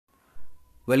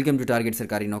Welcome to target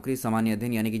सरकारी नौकरी सामान्य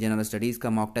अध्ययन यानी कि जनरल स्टडीज़ का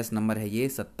मॉक टेस्ट नंबर है ये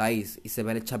 27। इससे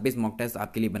पहले 26 मॉक टेस्ट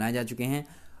आपके लिए बनाए जा चुके हैं,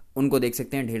 उनको देख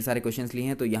सकते हैं। ढेर सारे क्वेश्चंस लिए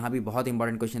हैं, तो यहाँ भी बहुत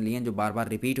इंपॉर्टेंट क्वेश्चन लिए हैं जो बार बार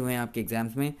रिपीट हुए हैं आपके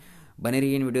एग्जाम्स में। बने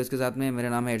रहिए इन वीडियोज़ के साथ में। मेरा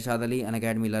नाम है इरशाद अली।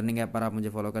 अनअकैडमी लर्निंग ऐप पर आप मुझे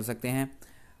फॉलो कर सकते हैं।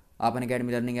 आप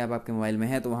अनअकैडमी लर्निंग ऐप आपके मोबाइल में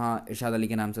है तो वहाँ इरशाद अली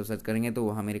के नाम से सर्च करेंगे तो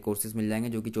वहाँ मेरे कोर्सेज मिल जाएंगे,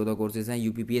 जो कि 14 कोर्सेज हैं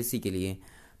यूपीपीएससी के लिए,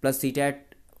 प्लस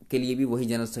सीटैट के लिए भी वही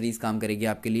जनरल स्टडीज़ काम करेगी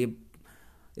आपके लिए।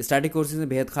 स्टैटिक कोर्सेज में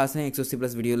बेहद खास हैं, 180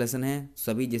 प्लस वीडियो लेसन हैं।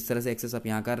 सभी जिस तरह से एक्सेस आप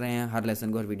यहाँ कर रहे हैं हर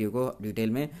लेसन को, हर वीडियो को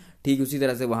डिटेल में, ठीक उसी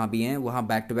तरह से वहाँ भी हैं। वहाँ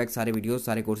बैक टू बैक सारे वीडियो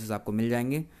सारे कोर्सेज आपको मिल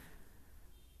जाएंगे।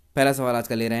 पहला सवाल आज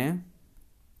का ले रहे हैं,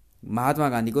 महात्मा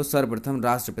गांधी को सर्वप्रथम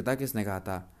राष्ट्रपिता किसने कहा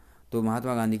था? तो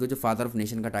महात्मा गांधी को जो फादर ऑफ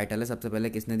नेशन का टाइटल है सबसे पहले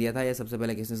किसने दिया था, या सबसे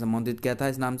पहले किसने संबोधित किया था?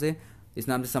 इस नाम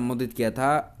से संबोधित किया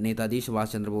था नेताजी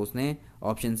सुभाष चंद्र बोस ने।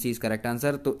 Option C is correct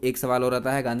answer. तो एक सवाल और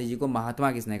आता है, गांधी जी को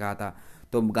महात्मा किसने कहा था?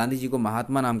 तो गांधी जी को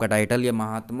महात्मा नाम का टाइटल या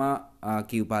महात्मा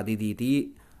की उपाधि दी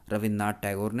थी रविन्द्रनाथ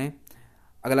टैगोर ने।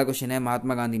 अगला क्वेश्चन है,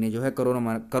 महात्मा गांधी ने जो है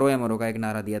करो या मरो का एक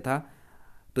नारा दिया था,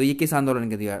 तो ये किस आंदोलन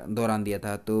के दौरान दिया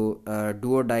था? तो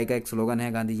डू और डाई का एक स्लोगन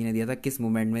है, गांधी जी ने दिया था, किस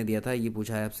मूवमेंट में दिया था, ये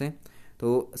पूछा है आपसे।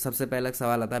 तो सबसे पहला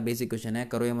सवाल आता है, बेसिक क्वेश्चन है,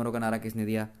 करो या मरो का नारा किसने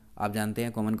दिया? आप जानते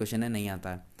हैं, कॉमन क्वेश्चन है, नहीं आता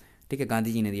है। ठीक है,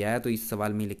 गांधी जी ने दिया है, तो इस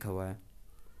सवाल में ही लिखा हुआ है।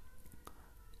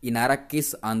 ये नारा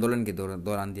किस आंदोलन के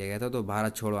दौरान दिया गया था? तो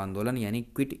भारत छोड़ो आंदोलन यानी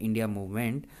क्विट इंडिया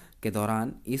मूवमेंट के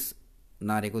दौरान इस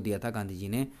नारे को दिया था गांधी जी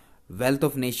ने। वेल्थ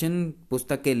ऑफ नेशन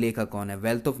पुस्तक के लेखक कौन है?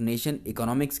 वेल्थ ऑफ नेशन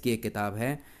इकोनॉमिक्स की एक किताब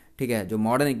है, ठीक है, जो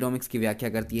मॉडर्न इकोनॉमिक्स की व्याख्या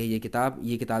करती है। ये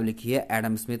किताब लिखी है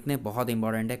एडम स्मिथ ने, बहुत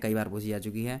इंपॉर्टेंट है, कई बार पूछी जा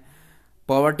चुकी है।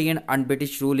 Poverty and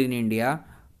un-British rule in India,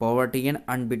 poverty and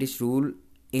un-British rule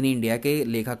in India के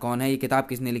लेखक कौन है? ये किताब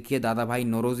किसने लिखी है? दादा भाई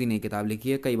नौरोजी ने किताब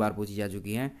लिखी है, कई बार पूछी जा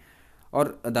चुकी है।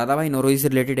 और दादा भाई नौरोजी से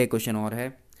रिलेटेड एक क्वेश्चन और है,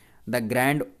 the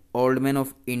grand old man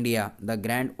of India, the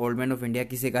grand old man of India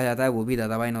किसे कहा जाता है? वो भी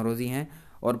दादा भाई नौरोजी हैं।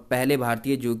 और पहले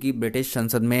भारतीय जो कि ब्रिटिश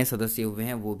संसद में सदस्य हुए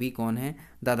हैं वो भी कौन है?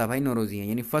 दादा भाई नौरोजी हैं,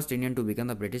 यानी first Indian to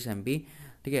become the British MP.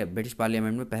 ठीक है, ब्रिटिश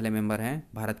पार्लियामेंट में पहले मेंबर हैं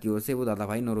भारत की ओर से, वो दादा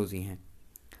भाई नौरोजी हैं।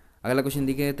 अगला क्वेश्चन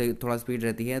देखिए, तो थोड़ा स्पीड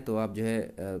रहती है तो आप जो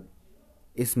है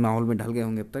इस माहौल में ढल गए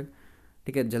होंगे अब तक।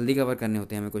 ठीक है, जल्दी कवर करने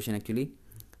होते हैं हमें क्वेश्चन एक्चुअली।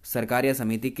 सरकार या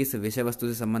समिति किस विषय वस्तु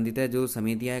से संबंधित है? जो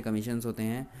समितियां हैं, कमीशंस होते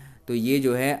हैं, तो ये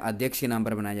जो है अध्यक्ष के नाम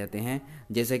पर बनाए जाते हैं।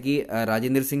 जैसे कि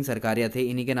राजेंद्र सिंह सरकारिया थे,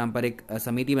 इन्हीं के नाम पर एक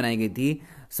समिति बनाई गई थी,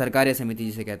 सरकारिया समिति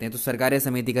जिसे कहते हैं। तो सरकारिया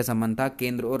समिति का संबंध था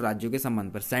केंद्र और राज्यों के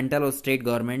संबंध पर, सेंट्रल और स्टेट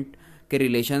गवर्नमेंट के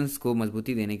रिलेशंस को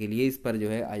मजबूती देने के लिए इस पर जो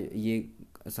है ये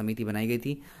समिति बनाई गई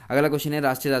थी। अगला क्वेश्चन है,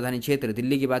 राष्ट्रीय राजधानी क्षेत्र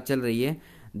दिल्ली की बात चल रही है,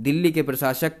 दिल्ली के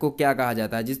प्रशासक को क्या कहा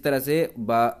जाता है? जिस तरह से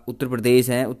उत्तर प्रदेश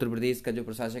है, उत्तर प्रदेश का जो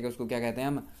प्रशासक है उसको क्या कहते हैं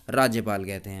हम? राज्यपाल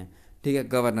कहते हैं, ठीक है,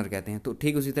 गवर्नर कहते हैं। तो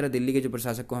ठीक उसी तरह दिल्ली के जो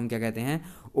प्रशासक को हम क्या कहते हैं?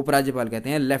 उपराज्यपाल कहते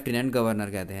हैं, लेफ्टिनेंट गवर्नर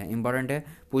कहते हैं। इंपॉर्टेंट है,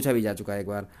 पूछा भी जा चुका है एक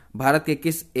बार। भारत के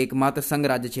किस एकमात्र संघ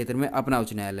राज्य क्षेत्र में अपना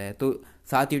उच्च न्यायालय है? तो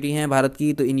 7 यूटी हैं भारत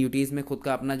की, तो इन यूटीज़ में खुद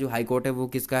का अपना जो हाई कोर्ट है वो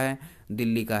किसका है?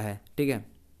 दिल्ली का है। ठीक है,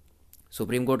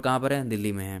 सुप्रीम कोर्ट कहाँ पर है?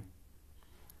 दिल्ली में है।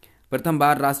 प्रथम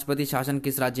बार राष्ट्रपति शासन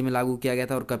किस राज्य में लागू किया गया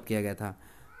था और कब किया गया था?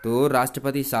 तो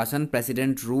राष्ट्रपति शासन,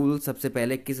 प्रेसिडेंट रूल सबसे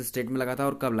पहले किस स्टेट में लगा था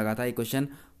और कब लगा था? ये क्वेश्चन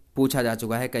पूछा जा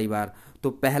चुका है कई बार। तो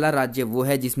पहला राज्य वो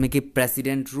है जिसमें कि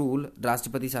प्रेसिडेंट रूल,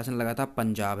 राष्ट्रपति शासन लगा था,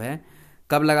 पंजाब है।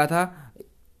 कब लगा था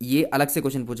ये अलग से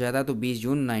क्वेश्चन पूछा जाता है, तो 20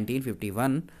 जून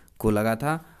 1951 को लगा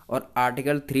था। और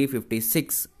आर्टिकल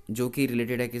 356 जो कि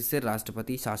रिलेटेड है किससे?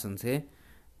 राष्ट्रपति शासन से,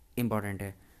 इंपॉर्टेंट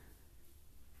है।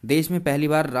 देश में पहली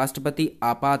बार राष्ट्रपति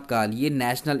आपातकाल, ये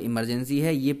नेशनल इमरजेंसी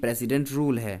है, ये प्रेसिडेंट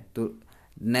रूल है। तो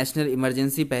नेशनल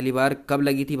इमरजेंसी पहली बार कब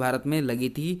लगी थी भारत में? लगी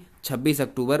थी 26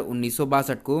 अक्टूबर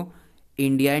 1962 को,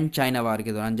 इंडिया एंड चाइना वार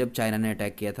के दौरान, जब चाइना ने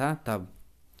अटैक किया था तब।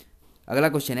 अगला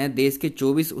क्वेश्चन है, देश के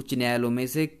 24 उच्च न्यायालयों में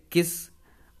से किस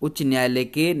उच्च न्यायालय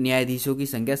के न्यायाधीशों की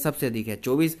संख्या सबसे अधिक है?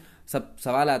 24। सब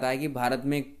सवाल आता है कि भारत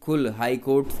में कुल हाई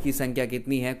कोर्ट्स की संख्या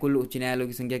कितनी है, कुल उच्च न्यायालयों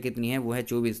की संख्या कितनी है? वो है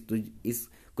 24। तो इस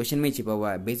क्वेश्चन में ही छिपा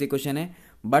हुआ है, बेसिक क्वेश्चन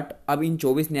है। बट अब इन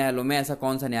 24 न्यायालयों में ऐसा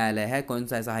कौन सा न्यायालय है, कौन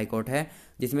सा ऐसा हाई कोर्ट है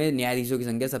जिसमें न्यायाधीशों की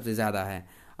संख्या सबसे ज़्यादा है?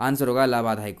 आंसर होगा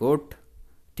इलाहाबाद हाई कोर्ट।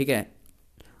 ठीक है,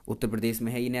 उत्तर प्रदेश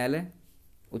में है ये न्यायालय,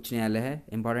 उच्च न्यायालय है,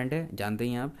 इंपॉर्टेंट है, जानते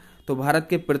ही हैं आप। तो भारत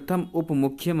के प्रथम उप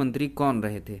मुख्यमंत्री कौन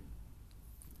रहे थे?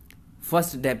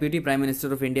 First deputy prime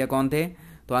minister of India कौन थे?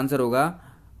 तो आंसर होगा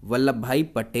वल्लभ भाई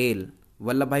पटेल।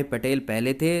 वल्लभ भाई पटेल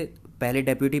पहले थे, पहले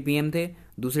डेप्यूटी पीएम थे।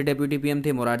 दूसरे डेप्यूटी पीएम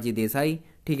थे मोरारजी देसाई,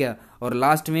 ठीक है। और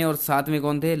लास्ट में और साथ में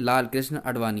कौन थे? लाल कृष्ण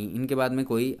आडवाणी। इनके बाद में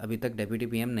कोई अभी तक डेप्यूटी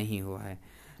पीएम नहीं हुआ है।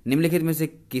 निम्नलिखित में से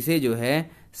किसे जो है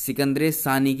सिकंदर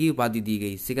सानी की उपाधि दी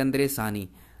गई? सिकंदर सानी,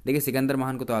 देखिए सिकंदर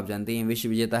महान को तो आप जानते हैं, विश्व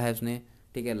विजेता है उसने,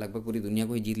 ठीक है, लगभग पूरी दुनिया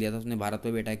को ही जीत लिया था उसने, भारत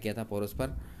पर भी अटैक किया था पोरस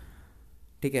पर,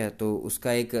 ठीक है। तो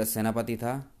उसका एक सेनापति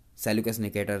था सेल्यूकस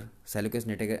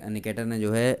निकेटर ने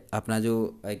जो है अपना जो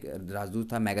एक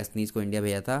राजदूत था मैगस्थनीज को इंडिया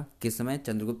भेजा था, किस समय?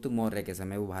 चंद्रगुप्त मौर्य के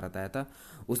समय वो भारत आया था।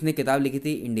 उसने किताब लिखी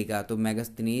थी इंडिका, तो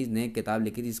मैगस्थनीज ने किताब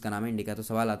लिखी थी जिसका नाम है इंडिका। तो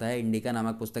सवाल आता है इंडिका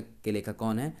नामक पुस्तक के लेखक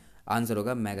कौन है? आंसर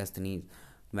होगा मैगस्थनीज।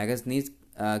 मैगस्थनीज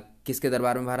किसके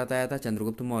दरबार में भारत आया था?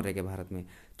 चंद्रगुप्त मौर्य के भारत में।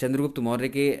 चंद्रगुप्त मौर्य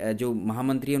के जो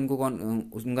महामंत्री हैं उनको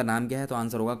उनका नाम क्या है? तो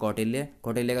आंसर होगा कौटिल्य।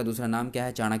 कौटिल्य का दूसरा नाम क्या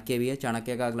है? चाणक्य भी है।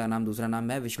 चाणक्य का अगला नाम, दूसरा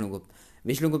नाम है विष्णुगुप्त।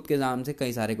 विष्णुगुप्त के नाम से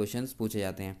कई सारे क्वेश्चंस पूछे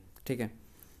जाते हैं, ठीक है,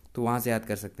 तो वहाँ से याद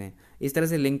कर सकते हैं। इस तरह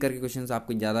से लिंक करके क्वेश्चंस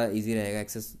आपको ज़्यादा इजी रहेगा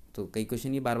एक्सेस। तो कई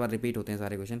क्वेश्चन ये बार बार रिपीट होते हैं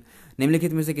सारे क्वेश्चन।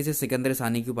 निम्नलिखित में से किसे सिकंदर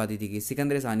सानी की उपाधि दी गई?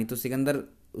 सिकंदर सानी, तो सिकंदर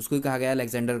उसको ही कहा गया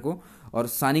अलेक्जेंडर को, और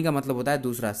सानी का मतलब होता है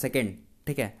दूसरा, सेकेंड,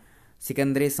 ठीक है।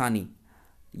 सिकंदर सानी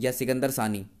या सिकंदर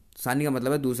सानी, सानी का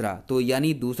मतलब है दूसरा, तो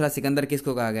यानी दूसरा सिकंदर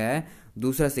किसको कहा गया है?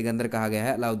 दूसरा सिकंदर कहा गया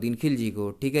है अलाउद्दीन खिलजी को,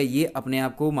 ठीक है। ये अपने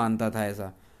आप को मानता था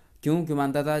ऐसा, क्यों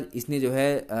मानता था? इसने जो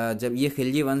है जब ये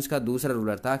खिलजी वंश का दूसरा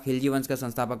रूलर था, खिलजी वंश का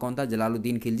संस्थापक कौन था?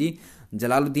 जलालुद्दीन खिलजी।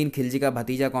 जलालुद्दीन खिलजी का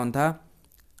भतीजा कौन था?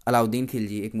 अलाउद्दीन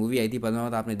खिलजी। एक मूवी आई थी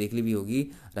पद्मावत, आपने देख ली भी होगी।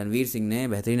 रणवीर सिंह ने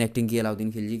बेहतरीन एक्टिंग की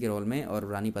अलाउद्दीन खिलजी के रोल में, और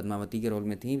रानी पद्मावती के रोल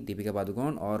में थी दीपिका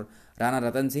पादुकोण, और राणा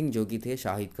रतन सिंह जो कि थे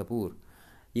शाहिद कपूर।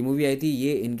 ये मूवी आई थी,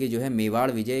 ये इनके जो है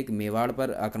मेवाड़ विजय, एक मेवाड़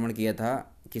पर आक्रमण किया था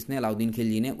किसने? अलाउद्दीन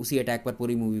खिलजी ने। उसी अटैक पर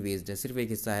पूरी मूवी बेस्ड है, सिर्फ एक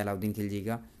हिस्सा है अलाउद्दीन खिलजी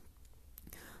का।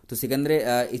 तो सिकंदर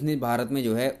इसने भारत में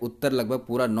जो है उत्तर लगभग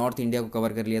पूरा नॉर्थ इंडिया को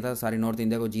कवर कर लिया था, सारे नॉर्थ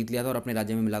इंडिया को जीत लिया था और अपने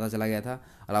राज्य में मिलाता चला गया था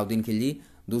अलाउद्दीन खिलजी।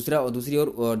 दूसरी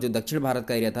ओर जो दक्षिण भारत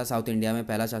का एरिया था, साउथ इंडिया में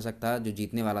पहला शासक था जो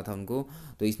जीतने वाला था उनको,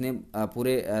 तो इसने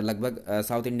पूरे लगभग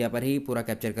साउथ इंडिया पर ही पूरा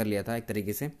कैप्चर कर लिया था, एक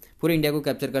तरीके से पूरे इंडिया को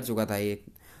कैप्चर कर चुका था ये।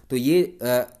 तो ये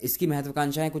इसकी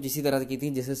महत्वाकांक्षाएं कुछ इसी तरह की थी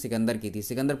जैसे सिकंदर की थी।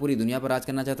 सिकंदर पूरी दुनिया पर राज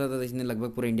करना चाहता था, तो इसने लगभग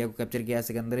पूरे इंडिया को कैप्चर किया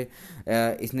सिकंदर,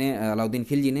 इसने अलाउद्दीन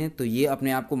खिलजी ने। तो ये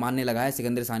अपने आप को मानने लगा है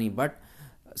सिकंदर सानी, बट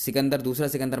सिकंदर दूसरा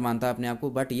सिकंदर मानता है अपने आप को,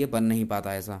 बट ये बन नहीं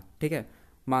पाता ऐसा, ठीक है,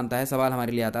 मानता है। सवाल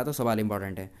हमारे लिए आता है तो सवाल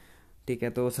इंपॉर्टेंट है, ठीक है।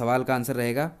 तो सवाल का आंसर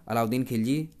रहेगा अलाउद्दीन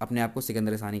खिलजी अपने आप को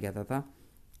सिकंदर सानी कहता था।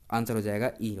 आंसर हो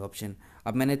जाएगा ई ऑप्शन।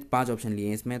 अब मैंने 5 ऑप्शन लिए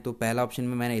हैं इसमें, तो पहला ऑप्शन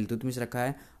में मैंने इल्तुतमिश रखा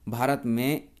है। भारत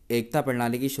में एकता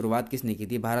प्रणाली की शुरुआत किसने की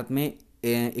थी? भारत में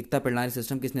एकता प्रणाली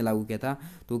सिस्टम किसने लागू किया था?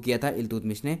 तो किया था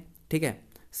इल्तुतमिश ने, ठीक है,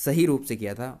 सही रूप से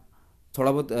किया था।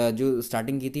 थोड़ा बहुत जो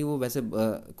स्टार्टिंग की थी वो वैसे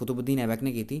कुतुबुद्दीन ऐबक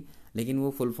ने की थी, लेकिन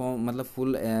वो फुल फॉर्म मतलब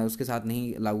फुल उसके साथ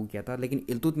नहीं लागू किया था, लेकिन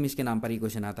इल्तुतमिश के नाम पर ही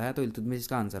क्वेश्चन आता है, तो इल्तुतमिश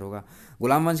इसका आंसर होगा।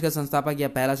 गुलाम वंश का संस्थापक या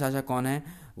पहला शासक कौन है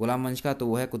गुलाम वंश का? तो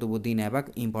वो है कुतुबुद्दीन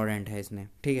ऐबक, इंपॉर्टेंट है इसमें,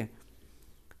 ठीक है।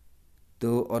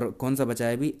 तो और कौन सा बचा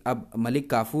है अभी? अब मलिक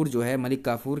काफूर जो है, मलिक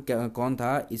काफूर कौन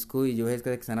था? इसको जो है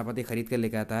इसका एक सेनापति खरीद कर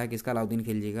लेकर आता है, किसका? अलाउद्दीन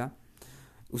खिलजी का।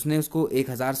 उसने उसको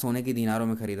 1000 सोने की दीनारों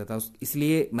में खरीदा था,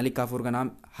 इसलिए मलिक काफूर का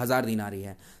नाम 1000 दीनारी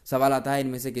है। सवाल आता है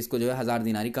इनमें से किसको जो है 1000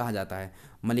 दीनारी कहा जाता है?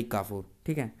 मलिक काफूर,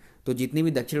 ठीक है। तो जितने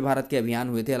भी दक्षिण भारत के अभियान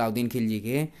हुए थे अलाउद्दीन खिलजी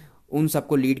के, उन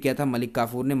सबको लीड किया था मलिक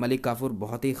काफूर ने। मलिक काफूर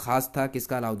बहुत ही खास था,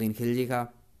 किसका? अलाउद्दीन खिलजी का,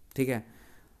 ठीक है।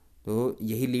 तो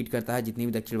यही लीड करता है जितनी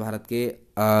भी दक्षिण भारत के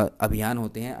अभियान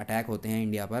होते हैं, अटैक होते हैं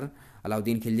इंडिया पर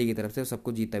अलाउद्दीन खिलजी की तरफ से,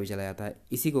 सबको जीतता भी चला जाता है।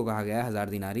 इसी को कहा गया है 1000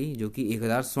 दिनारी, जो कि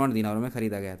 1000 स्वर्ण दिनारों में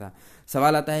खरीदा गया था।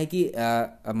 सवाल आता है कि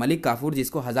मलिक काफूर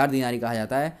जिसको 1000 दिनारी कहा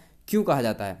जाता है, क्यों कहा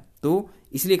जाता है? तो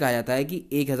इसलिए कहा जाता है कि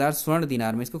 1000 स्वर्ण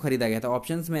दिनार में इसको खरीदा गया था।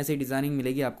 ऑप्शंस में ऐसे डिजाइनिंग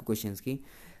मिलेगी आपको क्वेश्चंस की।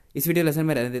 इस वीडियो लेसन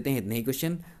में रहने देते हैं इतने ही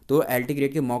क्वेश्चन। तो एलटी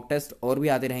ग्रेड के मॉक टेस्ट और भी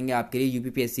आते रहेंगे आपके लिए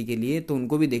यूपीपीएससी के लिए, तो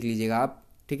उनको भी देख लीजिएगा आप,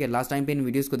 ठीक है। लास्ट टाइम पे इन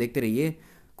वीडियोस को देखते रहिए,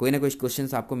 कोई ना कोई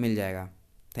क्वेश्चंस आपको मिल जाएगा।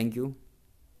 Thank you.